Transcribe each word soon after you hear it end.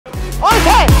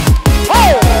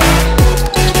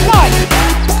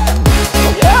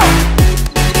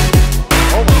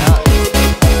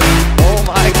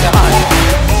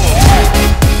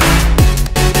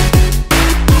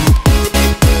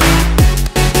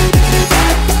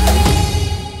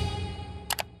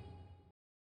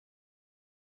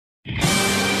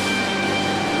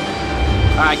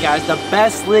Alright guys, the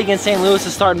best league in St. Louis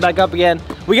is starting back up again.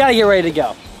 We gotta get ready to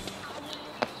go.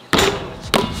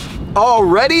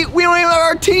 Already? We don't even have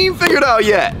our team figured out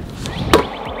yet.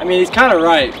 I mean, he's kind of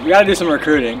right. We gotta do some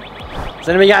recruiting. Has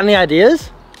anybody got any ideas?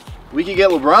 We could get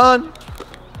LeBron.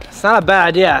 It's not a bad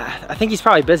idea. I think he's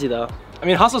probably busy though. I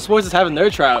mean, Hustle Sports is having their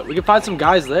tryout. We could find some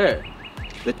guys there.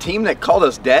 The team that called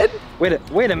us dead? Wait a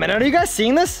minute, are you guys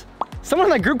seeing this? Someone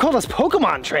in that group called us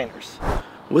Pokemon trainers.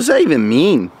 What does that even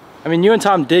mean? I mean, you and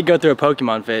Tom did go through a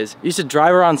Pokemon phase. You used to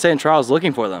drive around St. Charles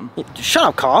looking for them. Shut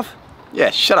up, Cough.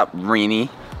 Yeah, shut up, Reenie.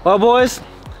 Well, boys,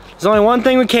 there's only one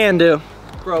thing we can do.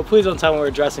 Bro, please don't tell me we're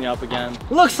dressing up again.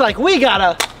 Looks like we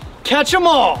gotta catch them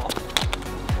all.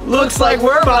 Looks like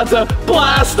we're about to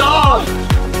blast off.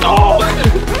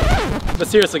 But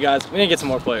seriously, guys, we need to get some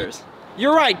more players.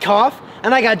 You're right, Cough,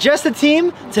 and I got just the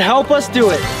team to help us do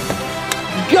it.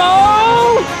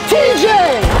 Go,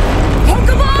 TJ!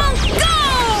 Pokeball, go!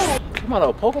 Come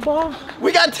on, Pokeball.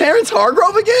 We got Terrence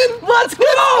Hargrove again? Let's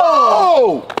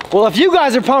go! Well, if you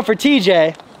guys are pumped for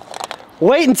TJ,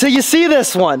 wait until you see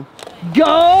this one.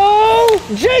 Go,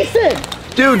 Jason!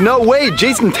 Dude, no way,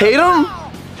 Jason Tatum?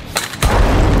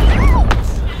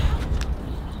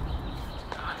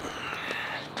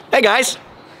 Hey guys.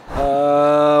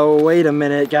 Wait a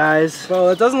minute, guys. Bro,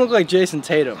 that doesn't look like Jason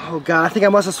Tatum. Oh God, I think I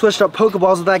must have switched up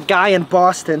Pokeballs with that guy in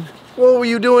Boston. What were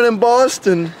you doing in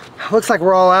Boston? Looks like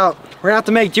we're all out. We're gonna have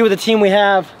to make do with the team we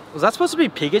have. Was that supposed to be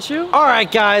Pikachu? All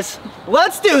right, guys,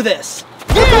 let's do this.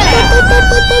 I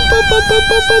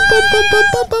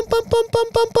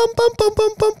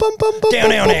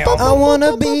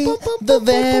wanna be the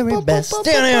very best.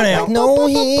 No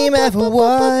him ever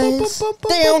was.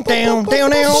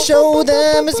 To show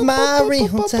them is my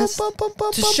real test.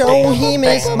 To show him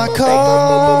is my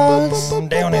cause.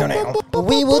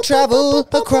 We will travel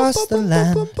across the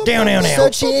land,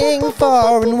 searching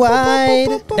far and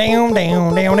wide.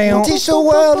 Teach the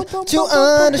world to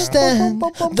understand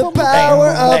the power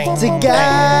of the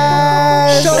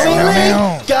guys. ShowMe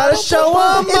League, gotta show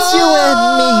 'em it's you and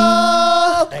me.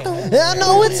 I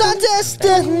know it's our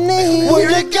destiny. We're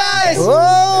the guys.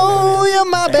 Oh, you're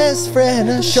my best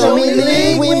friend. ShowMe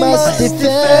League, we must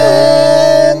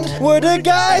defend. We're the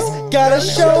guys, gotta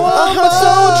show 'em our hearts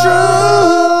so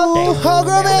true.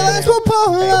 Hargrove Airlines will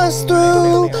pull us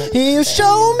through. You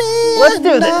show me, let's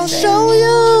do this. I'll show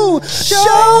you.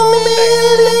 ShowMe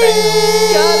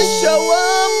League, gotta show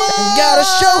 'em all. Gotta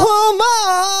show 'em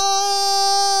all.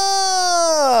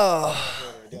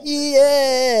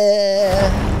 Yeah.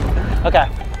 Okay.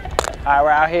 All right, we're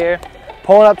out here,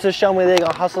 pulling up to the ShowMe League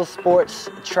on Hustle Sports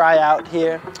tryout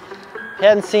here. If you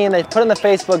hadn't seen, they put in the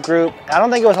Facebook group. I don't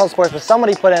think it was Hustle Sports, but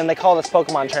somebody put in, they called us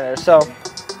Pokemon trainers. So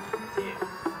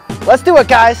let's do it,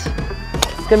 guys.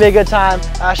 It's gonna be a good time.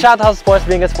 Shout out to Hustle Sports for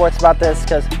being good sports about this,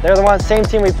 because they're the ones, same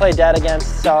team we played dead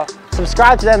against. So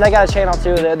subscribe to them, they got a channel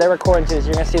too. They're recording too, so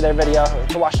you're gonna see their video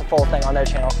to watch the full thing on their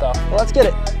channel. So well, let's get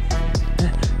it.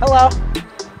 Hello.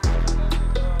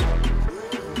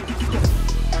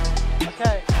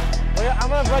 Okay, I'm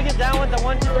gonna break it down with the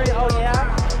 1, 2, 3. Oh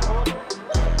yeah.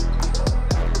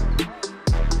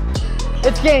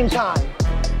 It's game time.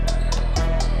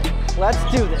 Let's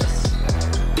do this.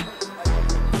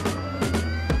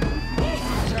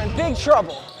 You're in big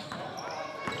trouble.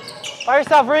 By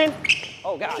yourself, Reen.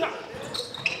 Oh God.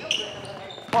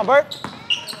 Come on, Bert.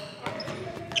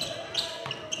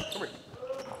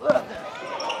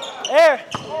 There.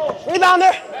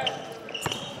 Rebounder.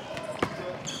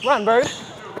 Run, Bird.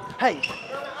 Hey.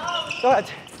 Go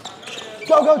ahead.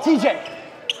 Go, TJ.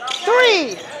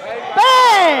 3.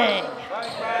 Bang!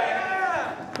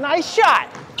 Nice shot.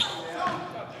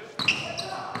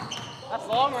 That's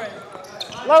long range.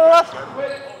 Left.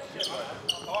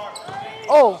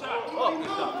 Oh.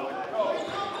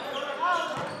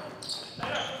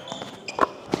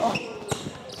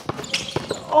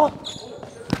 Oh.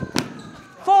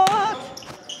 Fuck.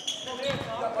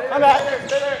 My bad.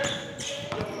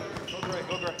 Go great.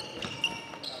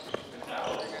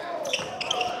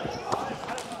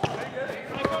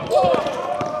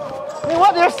 I mean,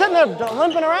 what? They're sitting there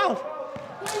limping around.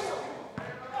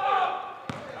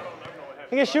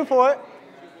 You can shoot for it.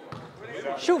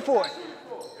 Shoot for it.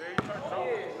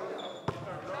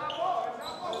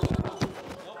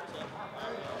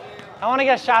 I want to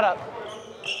get a shot up.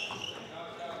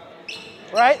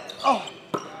 Right? Oh.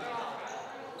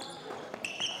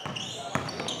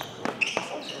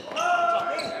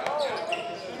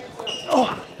 Oh.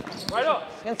 Right up.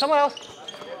 Against someone else.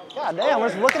 God damn, we're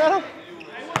just looking at him.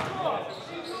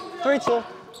 3-2.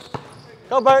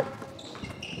 Go, Bert.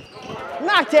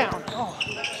 Knockdown. Oh.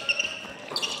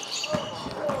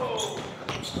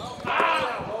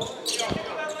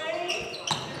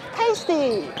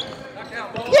 tasty.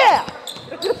 Yeah.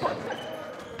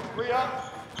 3 up.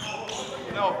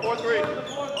 No, 4-3.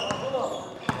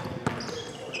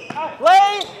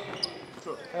 Late.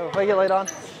 Oh, if I get laid on.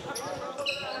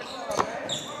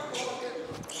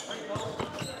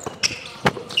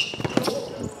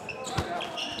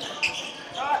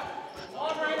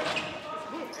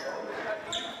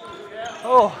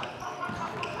 Oh.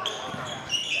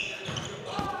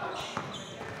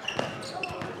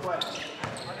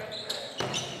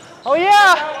 Oh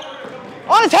yeah!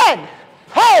 On his head!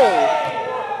 Hey!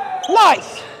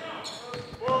 Nice!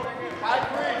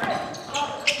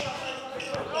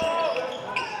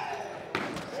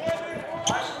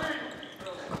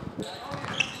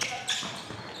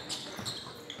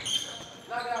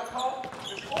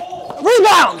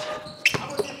 Rebound!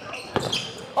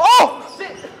 Oh!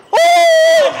 Oh!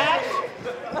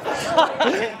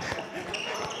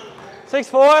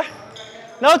 6-4.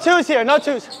 No twos here, no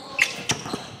twos.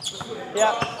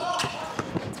 Yeah.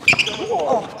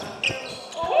 Oh.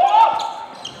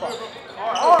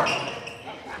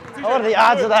 What are the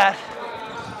odds of that?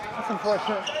 That's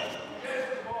unfortunate.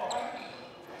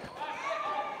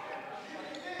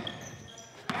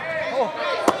 Oh.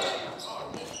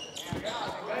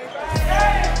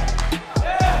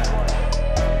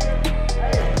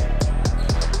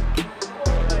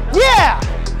 Yeah!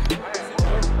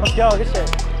 Let's go, good shit.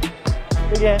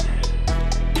 Good game.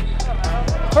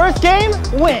 First game,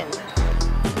 win. I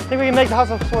think we can make the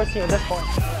Hustle Sports team at this point.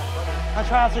 Our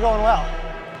tryouts are going well.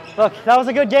 Look, that was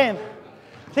a good game.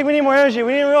 I think we need more energy.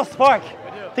 We need a real spark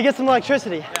to get some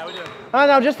electricity. Yeah, we do. I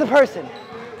don't know, just the person.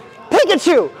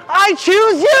 Pikachu, I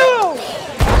choose you!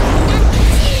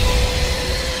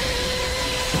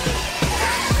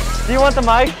 Do you want the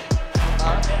mic?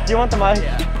 Do you want the mic?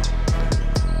 Yeah.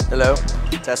 Hello.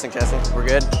 Testing, testing. We're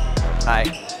good? Hi.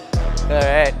 All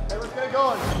right. Hey, let's get it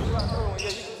going.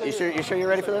 You sure you're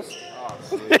ready for this?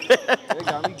 They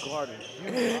got me guarded.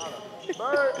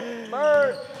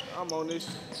 Bird. I'm on this.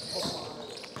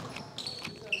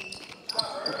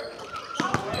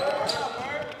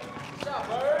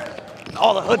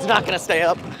 Oh, the hood's not gonna stay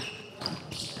up.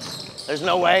 There's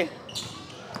no way.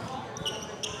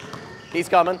 He's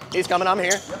coming. He's coming. I'm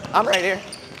here. I'm right here.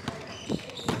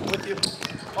 With you.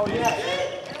 Oh, yeah.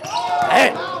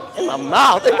 Hey, in my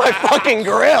mouth, in my fucking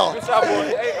grill. Good shot, boy.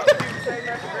 Hey, I'm gonna use the same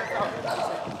man.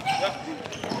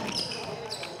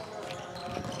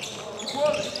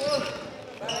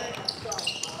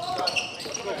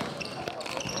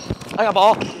 I got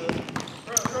ball.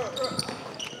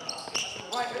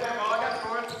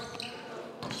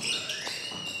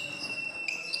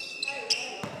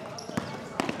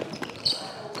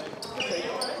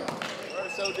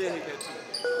 So did he get you?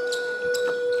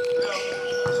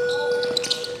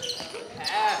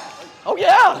 Oh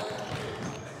yeah.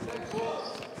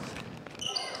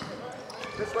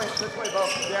 This way, Bo.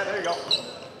 Yeah, there you go.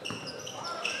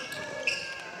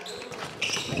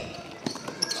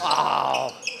 Oh.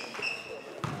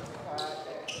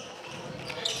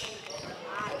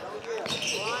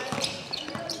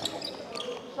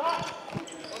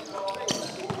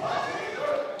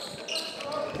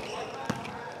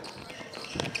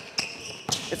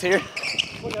 It's here.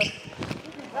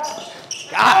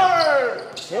 God.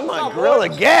 In my grill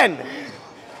again.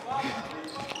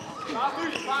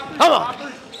 Come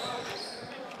on.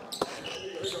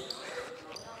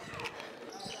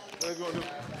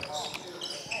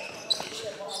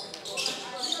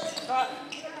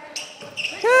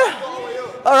 Yeah.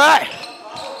 All right.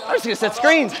 I'm just gonna set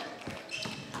screens.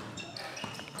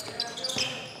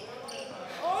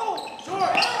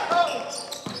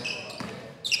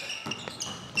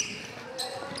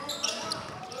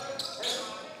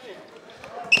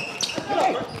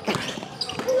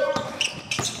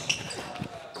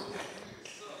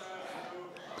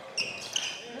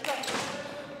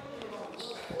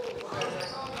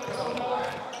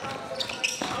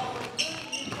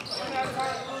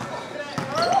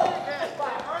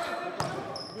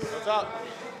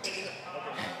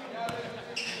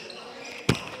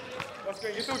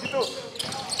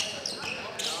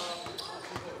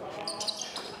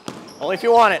 Only if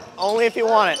you want it. Only if you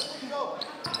want it.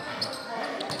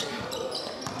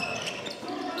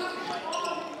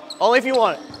 Only if you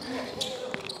want it.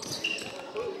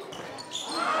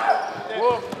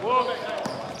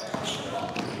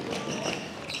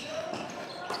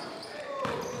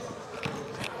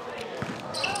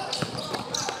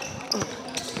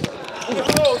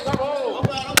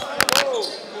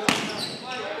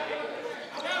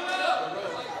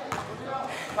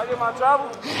 Can I get my travel?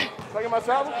 Can I get my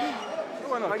travel?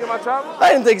 Can I get my travel?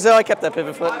 I didn't think so. I kept that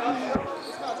pivot foot.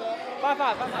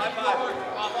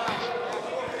 5-5.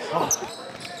 Oh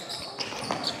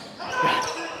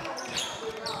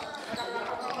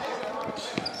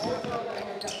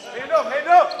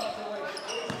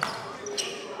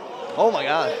my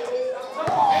God.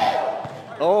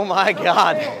 Oh my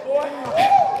God.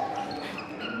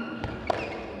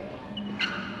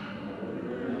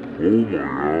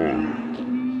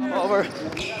 Over.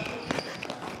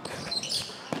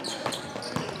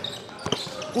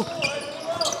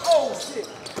 Oh shit.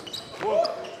 Whoa.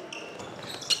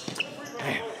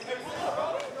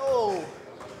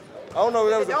 I don't know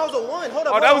if that was That was a one. Hold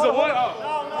up. Oh, that was a one? No.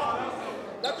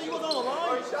 That thing was on the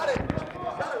line. You shot it.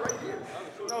 Shot it right here.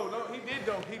 No, he did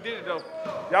though. He did it though.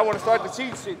 Y'all want to start the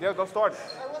cheat shit? Don't start it.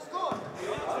 Hey, let's go.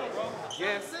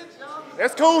 Yes.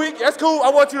 That's cool. That's cool. I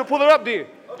want you to pull it up then.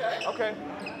 Okay. Okay.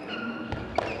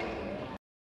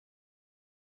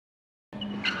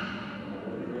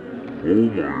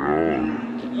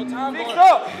 Your time Six going.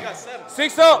 up. You got 7.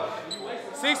 6 up.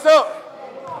 6 up.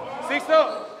 6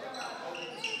 up.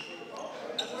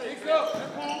 6 up.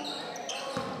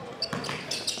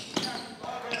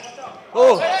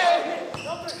 Oh.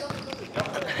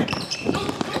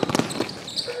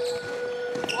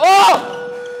 Oh!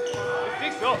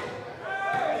 6 up.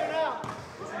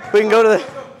 We can go to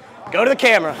the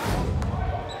camera. 6.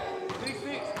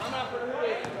 I'm out for the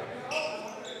hood.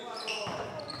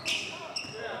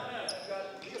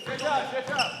 Good job.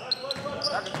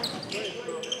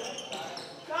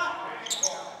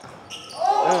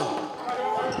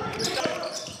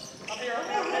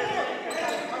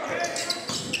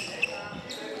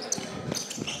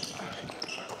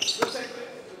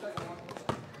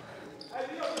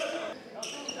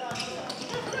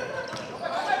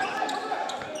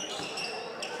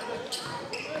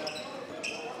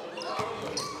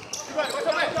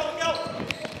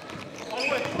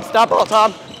 Stop ball,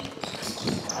 Tom.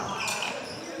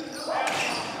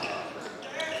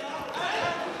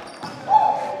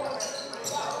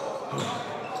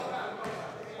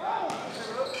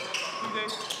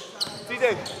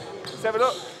 TJ, 7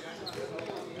 up.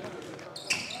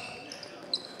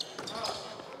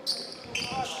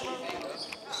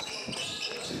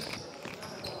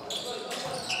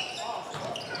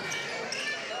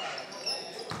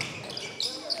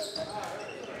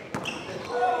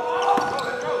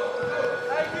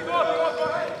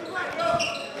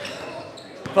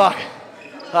 Fuck.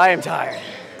 I am tired.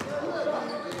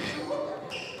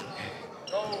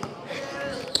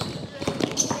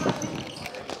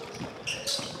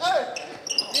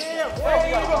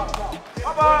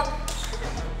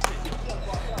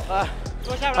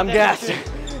 I'm gassed.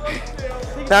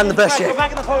 Not in the best shape. Go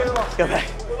back in the Pokeball. Go back.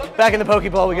 Back in the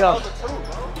Pokeball we go.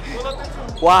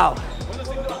 Wow.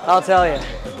 I'll tell you.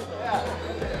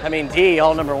 I mean, D,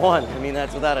 all #1. I mean,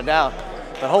 that's without a doubt.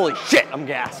 But holy shit, I'm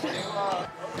gassed.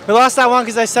 We lost that one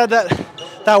because I said that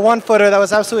 1-footer that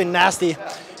was absolutely nasty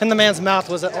in the man's mouth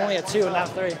was only a 2 and not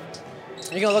 3.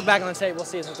 You're gonna look back on the tape, we'll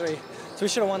see it's a 3. So we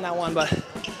should have won that one, but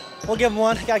we'll give him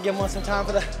one. Gotta give him one some time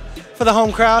for the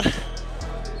home crowd.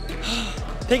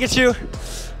 Pikachu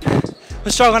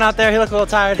was struggling out there. He looked a little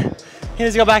tired. He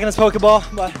needs to go back in his Pokeball.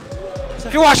 But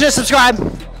if you're watching this, subscribe,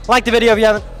 like the video if you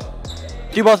haven't.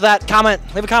 Do both of that. Comment,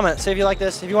 leave a comment. Say if you like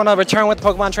this. If you want to return with the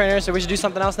Pokemon trainers, or we should do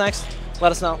something else next,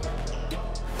 let us know.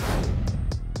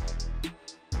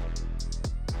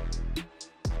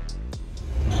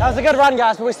 That was a good run,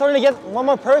 guys, but we're starting to get one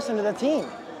more person to the team.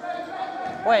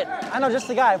 Wait, I know just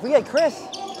the guy. If we get Chris,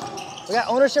 we got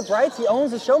ownership rights. He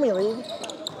owns the ShowMe League.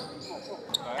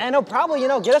 And he'll probably,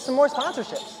 get us some more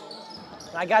sponsorships.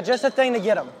 And I got just a thing to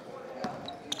get him.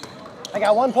 I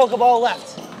got one Pokeball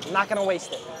left. I'm not gonna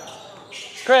waste it.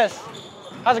 Chris,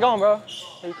 how's it going, bro?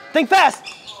 Think fast!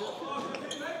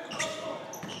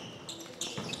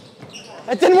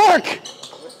 It didn't work!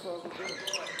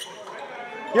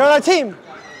 You're on our team.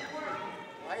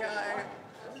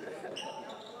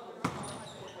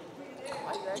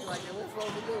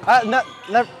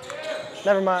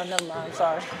 Never mind, I'm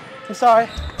sorry. I'm sorry.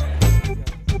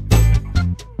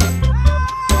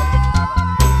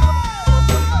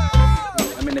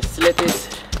 I'm in the slippers.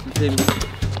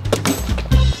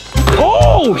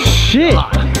 Oh shit!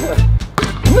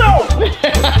 No!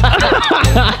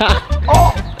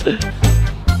 Oh!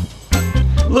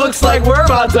 Looks like we're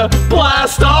about to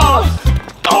blast off!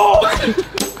 Oh!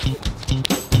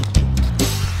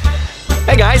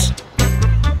 Hey guys!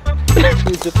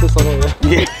 You dip this all over.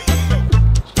 Yeah.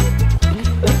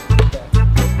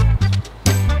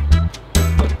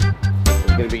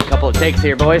 There's gonna be a couple of takes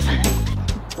here, boys.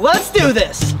 Let's do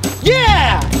this!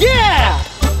 Yeah! Yeah!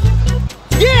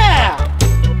 Yeah!